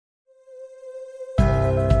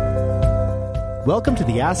Welcome to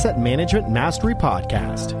the Asset Management Mastery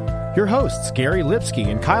Podcast. Your hosts, Gary Lipsky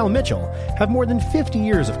and Kyle Mitchell, have more than 50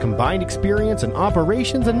 years of combined experience in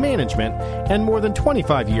operations and management and more than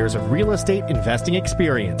 25 years of real estate investing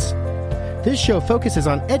experience. This show focuses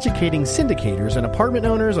on educating syndicators and apartment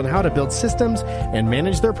owners on how to build systems and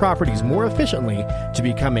manage their properties more efficiently to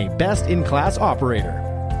become a best-in-class operator.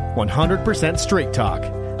 100% straight talk.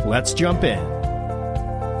 Let's jump in.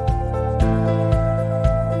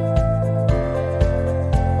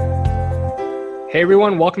 Hey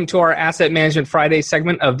everyone, welcome to our Asset Management Friday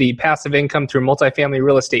segment of the Passive Income Through Multifamily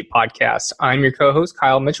Real Estate podcast. I'm your co-host,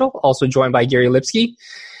 Kyle Mitchell, also joined by Gary Lipsky.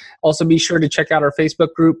 Also be sure to check out our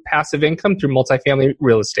Facebook group, Passive Income Through Multifamily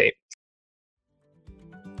Real Estate.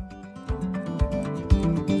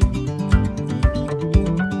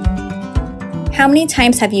 How many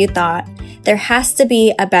times have you thought, there has to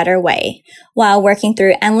be a better way, while working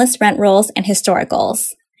through endless rent rolls and historicals?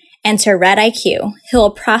 Enter Red IQ, who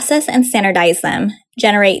will process and standardize them,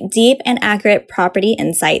 generate deep and accurate property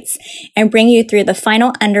insights, and bring you through the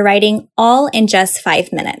final underwriting all in just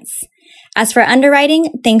 5 minutes. As for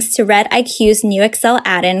underwriting, thanks to Red IQ's new Excel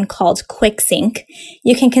add-in called QuickSync,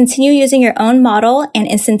 you can continue using your own model and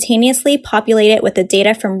instantaneously populate it with the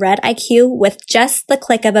data from Red IQ with just the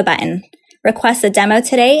click of a button. Request a demo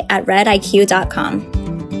today at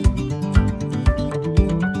rediq.com.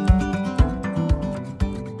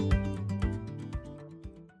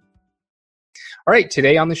 All right,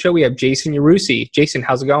 today on the show we have Jason Yarusi. Jason,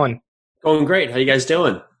 how's it going? Going great. How you guys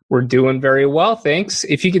doing? We're doing very well, thanks.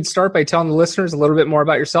 If you could start by telling the listeners a little bit more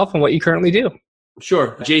about yourself and what you currently do.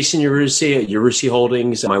 Sure. Jason Yarusi, Yarusi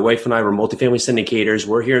Holdings. My wife and I were multifamily syndicators.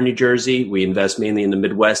 We're here in New Jersey. We invest mainly in the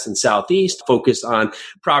Midwest and Southeast, focused on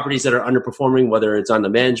properties that are underperforming, whether it's on the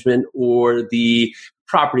management or the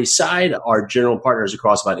property side. Our general partners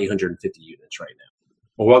across about 850 units right now.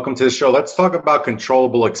 Well, welcome to the show. Let's talk about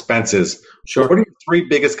controllable expenses. Sure. What are your three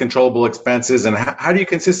biggest controllable expenses, and how do you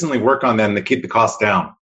consistently work on them to keep the costs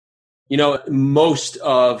down? You know,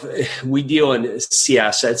 we deal in C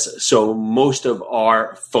assets, so most of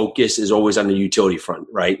our focus is always on the utility front,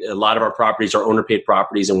 right? A lot of our properties are owner-paid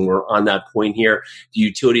properties, and we're on that point here. The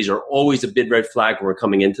utilities are always a big red flag when we're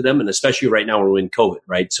coming into them, and especially right now we're in COVID,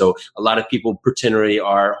 right? So a lot of people potentially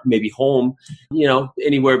are maybe home,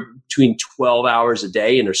 anywhere between 12 hours a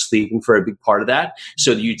day, and they're sleeping for a big part of that.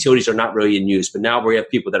 So the utilities are not really in use. But now we have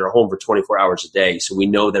people that are home for 24 hours a day. So we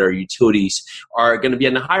know that our utilities are going to be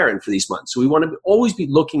on the higher end for these months. So we want to always be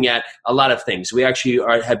looking at a lot of things. We actually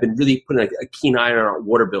have been really putting a keen eye on our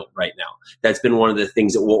water bill right now. That's been one of the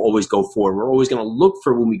things that we'll always go for. We're always going to look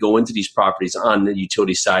for, when we go into these properties on the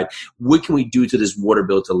utility side, what can we do to this water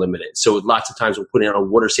bill to limit it? So lots of times we'll put in a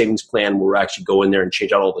water savings plan where we'll actually go in there and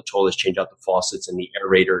change out all the toilets, change out the faucets and the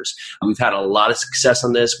aerators. We've had a lot of success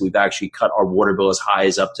on this. We've actually cut our water bill as high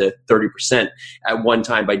as up to 30% at one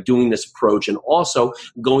time by doing this approach, and also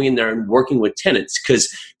going in there and working with tenants,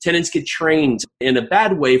 because tenants get trained in a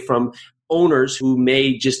bad way from owners who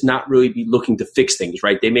may just not really be looking to fix things,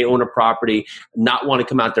 right? They may own a property, not want to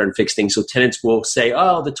come out there and fix things. So tenants will say,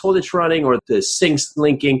 oh, the toilet's running or the sink's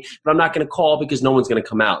linking, but I'm not going to call because no one's going to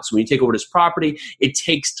come out. So when you take over this property, it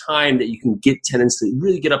takes time that you can get tenants to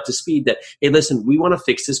really get up to speed that, hey, listen, we want to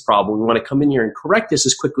fix this problem. We want to come in here and correct this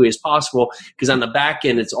as quickly as possible, because on the back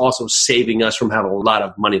end, it's also saving us from having a lot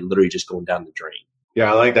of money literally just going down the drain.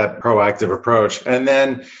 Yeah, I like that proactive approach. And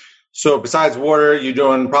then, so besides water, you're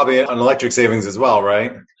doing probably an electric savings as well,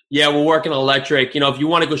 right? Yeah, we're working on electric. If you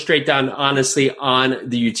want to go straight down, honestly, on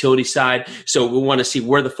the utility side, so we want to see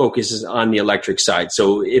where the focus is on the electric side.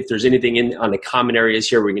 So if there's anything on the common areas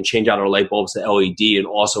here, we can change out our light bulbs to LED, and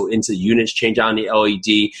also into the units, change on the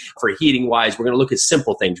LED. For heating wise, we're going to look at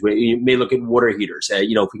simple things. We may look at water heaters.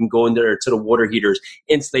 If we can go in there to the water heaters,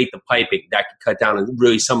 insulate the piping, that can cut down on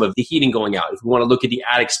really some of the heating going out. If we want to look at the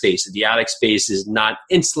attic space, if the attic space is not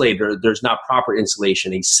insulated or there's not proper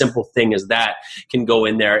insulation, a simple thing as that can go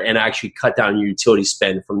in there and actually cut down your utility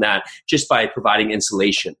spend from that just by providing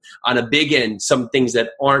insulation. On a big end, some things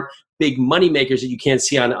that aren't big money makers that you can't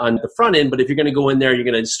see on the front end, but if you're going to go in there, you're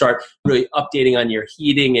going to start really updating on your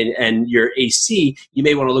heating and your AC, you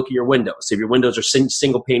may want to look at your windows. If your windows are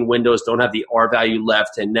single pane windows, don't have the R value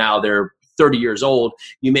left, and now they're 30 years old,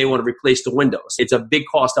 you may want to replace the windows. It's a big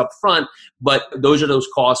cost up front, but those are those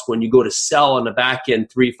costs when you go to sell on the back end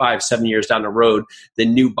 3, 5, 7 years down the road. The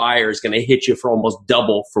new buyer is going to hit you for almost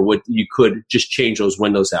double for what you could just change those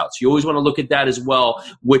windows out. So you always want to look at that as well.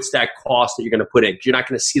 What's that cost that you're going to put in? You're not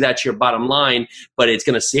going to see that to your bottom line, but it's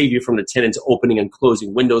going to save you from the tenants opening and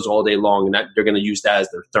closing windows all day long, and that they're going to use that as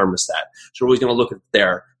their thermostat. So we're always going to look at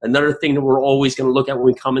there. Another thing that we're always going to look at when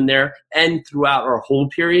we come in there and throughout our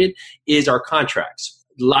hold period is our contracts.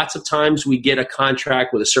 Lots of times we get a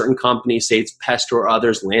contract with a certain company, say it's pest or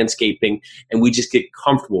others, landscaping, and we just get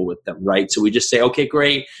comfortable with them, right? So we just say, okay,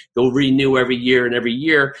 great. They'll renew every year,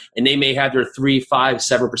 and they may have their 3%,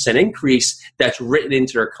 5%, 7% increase that's written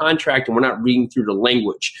into their contract, and we're not reading through the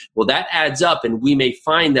language. Well, that adds up, and we may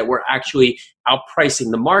find that we're actually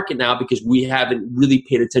outpricing the market now because we haven't really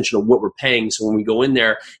paid attention to what we're paying. So when we go in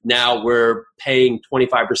there, now we're paying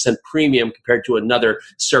 25% premium compared to another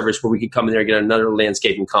service where we could come in there and get another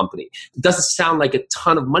landscaping company. It doesn't sound like a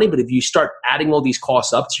ton of money, but if you start adding all these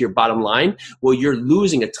costs up to your bottom line, well, you're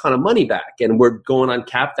losing a ton of money back, and we're going on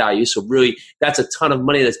cap value. So really, that's a ton of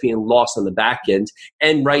money that's being lost on the back end.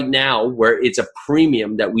 And right now, where it's a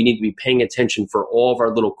premium that we need to be paying attention for all of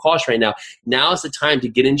our little costs right now, now is the time to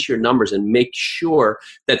get into your numbers and make sure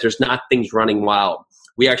that there's not things running wild.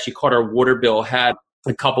 We actually caught our water bill had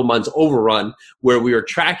a couple months overrun where we were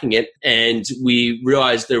tracking it, and we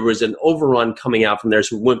realized there was an overrun coming out from there.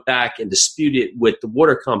 So we went back and disputed with the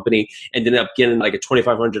water company and ended up getting like a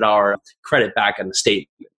 $2,500 credit back on the statement.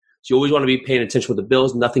 So you always want to be paying attention with the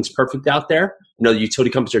bills. Nothing's perfect out there. You know, the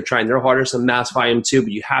utility companies are trying their hardest to mass volume too,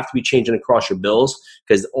 but you have to be changing across your bills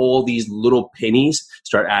because all these little pennies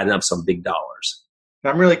start adding up some big dollars.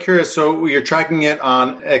 I'm really curious. So you're tracking it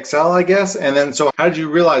on Excel, I guess. And then, so how did you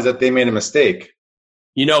realize that they made a mistake?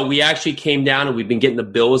 You know, we actually came down and we've been getting the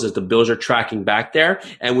bills as the bills are tracking back there.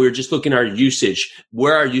 And we were just looking at our usage,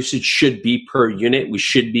 where our usage should be per unit. We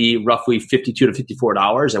should be roughly $52 to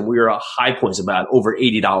 $54. And we were at high points about over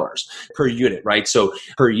 $80 per unit, right? So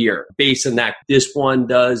per year. Based on that, this one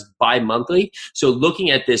does bi-monthly. So looking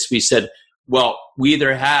at this, we said, well, we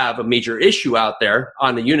either have a major issue out there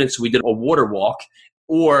on the units. So we did a water walk,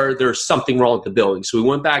 or there's something wrong with the building. So we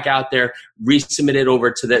went back out there, resubmitted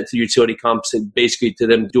over to the utility comps, and basically to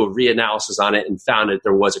them do a reanalysis on it and found that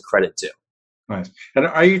there was a credit due. Nice. And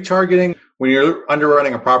are you targeting, when you're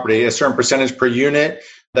underwriting a property, a certain percentage per unit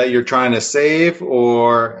that you're trying to save,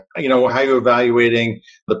 or, you know, how are you evaluating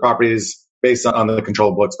the properties based on the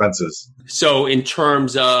controllable expenses? So in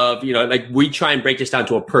terms of, you know, like we try and break this down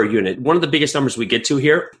to a per unit. One of the biggest numbers we get to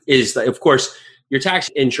here is, of course, your tax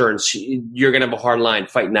insurance, you're going to have a hard line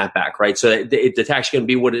fighting that back, right? So the tax is going to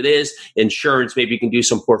be what it is. Insurance, maybe you can do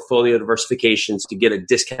some portfolio diversifications to get a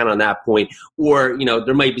discount on that point. Or, you know,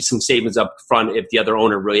 there might be some savings up front if the other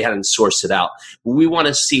owner really hadn't sourced it out. But we want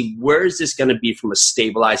to see, where is this going to be from a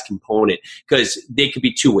stabilized component? Because they could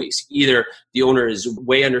be two ways. Either the owner is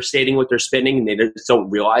way understating what they're spending and they just don't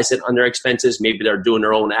realize it on their expenses. Maybe they're doing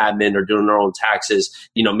their own admin or doing their own taxes.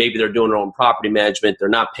 You know, maybe they're doing their own property management. They're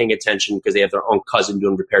not paying attention because they have their own cousin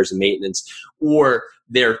doing repairs and maintenance, or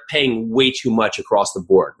they're paying way too much across the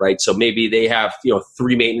board, right? So maybe they have, you know,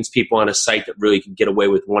 3 maintenance people on a site that really could get away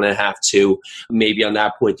with 1.5, 2. Maybe on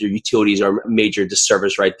that point, their utilities are a major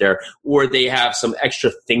disservice right there, or they have some extra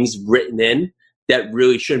things written in that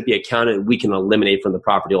really shouldn't be accounted and we can eliminate from the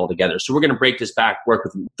property altogether. So we're going to break this back, work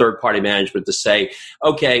with third-party management to say,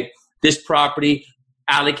 okay, this property,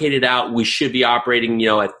 allocated out, we should be operating, you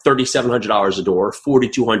know, at $3,700 a door,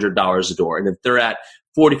 $4,200 a door. And if they're at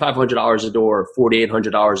 $4,500 a door,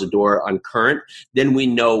 $4,800 a door on current, then we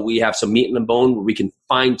know we have some meat in the bone where we can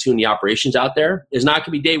fine tune the operations out there. It's not going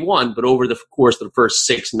to be day one, but over the course of the first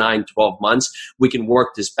 6, 9, 12 months, we can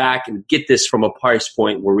work this back and get this from a price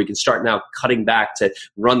point where we can start now cutting back to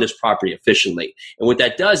run this property efficiently. And what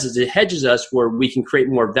that does is it hedges us where we can create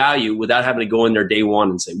more value without having to go in there day one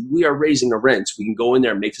and say, we are raising the rents. We can go in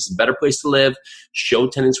there and make this a better place to live, show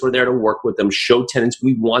tenants we're there to work with them, show tenants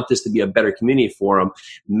we want this to be a better community for them,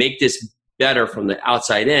 make this better from the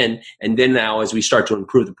outside in. And then now as we start to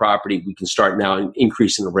improve the property, we can start now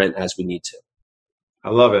increasing the rent as we need to. I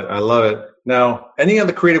love it. I love it. Now, any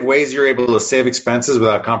other creative ways you're able to save expenses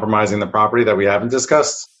without compromising the property that we haven't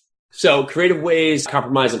discussed? So creative ways,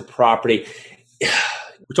 compromising property.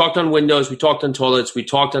 We talked on windows, we talked on toilets, we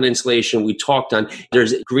talked on insulation, we talked on,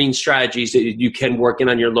 there's green strategies that you can work in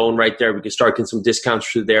on your loan right there. We can start getting some discounts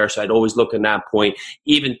through there. So I'd always look at that point.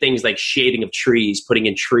 Even things like shading of trees, putting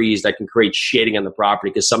in trees that can create shading on the property.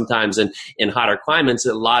 Because sometimes in hotter climates,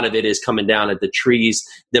 a lot of it is coming down at the trees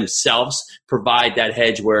themselves provide that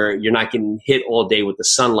hedge where you're not getting hit all day with the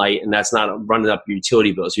sunlight and that's not running up your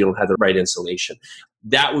utility bills. You don't have the right insulation.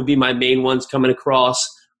 That would be my main ones coming across.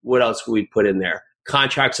 What else would we put in there?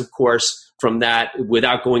 Contracts, of course, from that,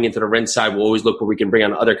 without going into the rent side, we'll always look where we can bring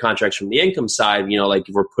on other contracts from the income side, you know, like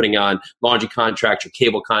if we're putting on laundry contracts or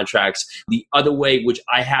cable contracts. The other way, which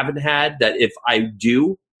I haven't had, that if I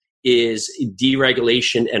do, is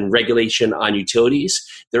deregulation and regulation on utilities.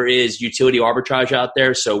 There is utility arbitrage out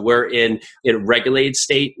there. So we're in a regulated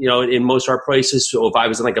state, in most of our places. So if I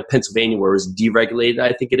was in like a Pennsylvania where it was deregulated,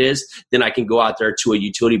 I think it is, then I can go out there to a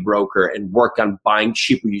utility broker and work on buying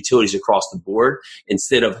cheaper utilities across the board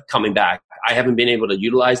instead of coming back. I haven't been able to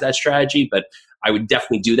utilize that strategy, but I would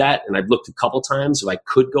definitely do that. And I've looked a couple times if I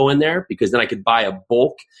could go in there, because then I could buy a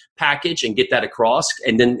bulk package and get that across.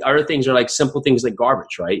 And then other things are like simple things like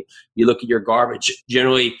garbage, right? You look at your garbage.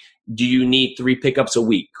 Generally, do you need 3 pickups a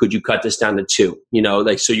week? Could you cut this down to 2?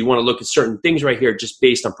 So you want to look at certain things right here just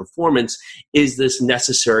based on performance. Is this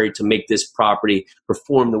necessary to make this property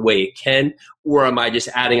perform the way it can? Or am I just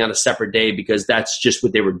adding on a separate day because that's just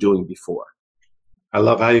what they were doing before? I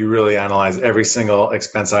love how you really analyze every single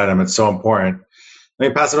expense item. It's so important. Let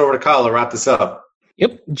me pass it over to Kyle to wrap this up.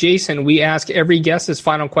 Yep. Jason, we ask every guest this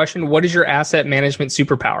final question. What is your asset management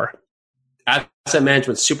superpower? Asset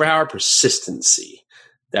management superpower, persistency.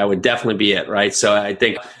 That would definitely be it, right? So I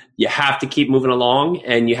think you have to keep moving along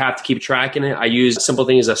and you have to keep tracking it. I use a simple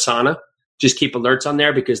thing as Asana. Just keep alerts on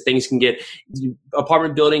there because things can get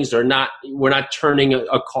apartment buildings. We're not turning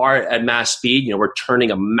a car at mass speed. We're turning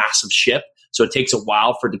a massive ship. So it takes a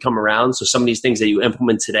while for it to come around. So some of these things that you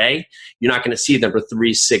implement today, you're not going to see them for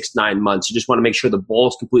 3, 6, 9 months. You just want to make sure the ball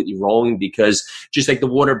is completely rolling, because just like the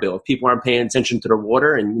water bill, if people aren't paying attention to their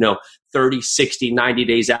water and, 30, 60, 90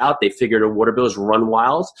 days out, they figure their water bills run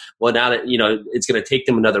wild. Well, now that, it's going to take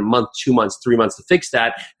them another month, 2 months, 3 months to fix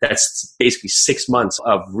that. That's basically 6 months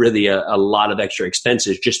of really a lot of extra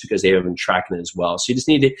expenses just because they haven't been tracking it as well. So you just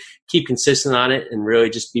need to keep consistent on it and really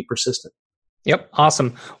just be persistent. Yep.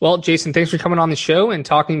 Awesome. Well, Jason, thanks for coming on the show and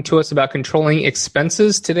talking to us about controlling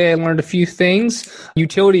expenses. Today, I learned a few things.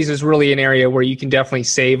 Utilities is really an area where you can definitely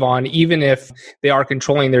save on, even if they are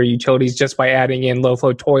controlling their utilities just by adding in low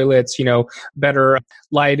flow toilets, better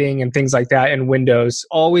lighting and things like that, and windows.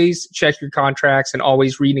 Always check your contracts and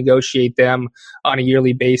always renegotiate them on a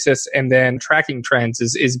yearly basis. And then tracking trends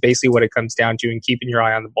is basically what it comes down to, and keeping your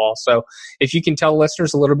eye on the ball. So if you can tell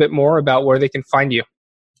listeners a little bit more about where they can find you.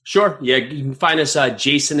 Sure. Yeah, you can find us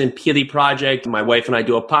Jason and Peely Project. My wife and I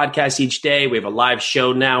do a podcast each day. We have a live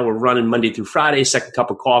show now. We're running Monday through Friday, Second Cup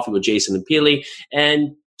of Coffee with Jason and Peely.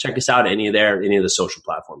 And check us out at any of the social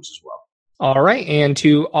platforms as well. All right. And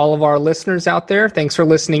to all of our listeners out there, thanks for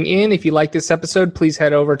listening in. If you like this episode, please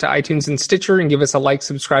head over to iTunes and Stitcher and give us a like,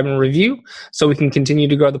 subscribe, and review so we can continue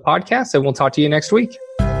to grow the podcast. And we'll talk to you next week.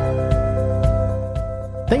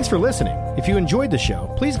 Thanks for listening. If you enjoyed the show,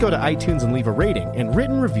 please go to iTunes and leave a rating and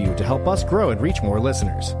written review to help us grow and reach more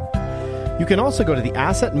listeners. You can also go to the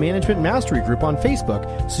Asset Management Mastery Group on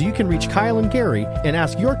Facebook so you can reach Kyle and Gary and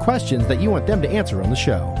ask your questions that you want them to answer on the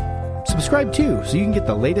show. Subscribe too so you can get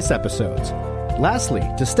the latest episodes. Lastly,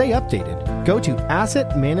 to stay updated, go to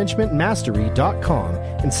assetmanagementmastery.com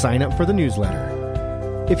and sign up for the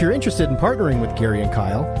newsletter. If you're interested in partnering with Gary and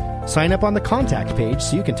Kyle, sign up on the contact page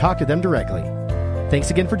so you can talk to them directly. Thanks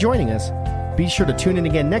again for joining us. Be sure to tune in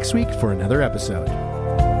again next week for another episode.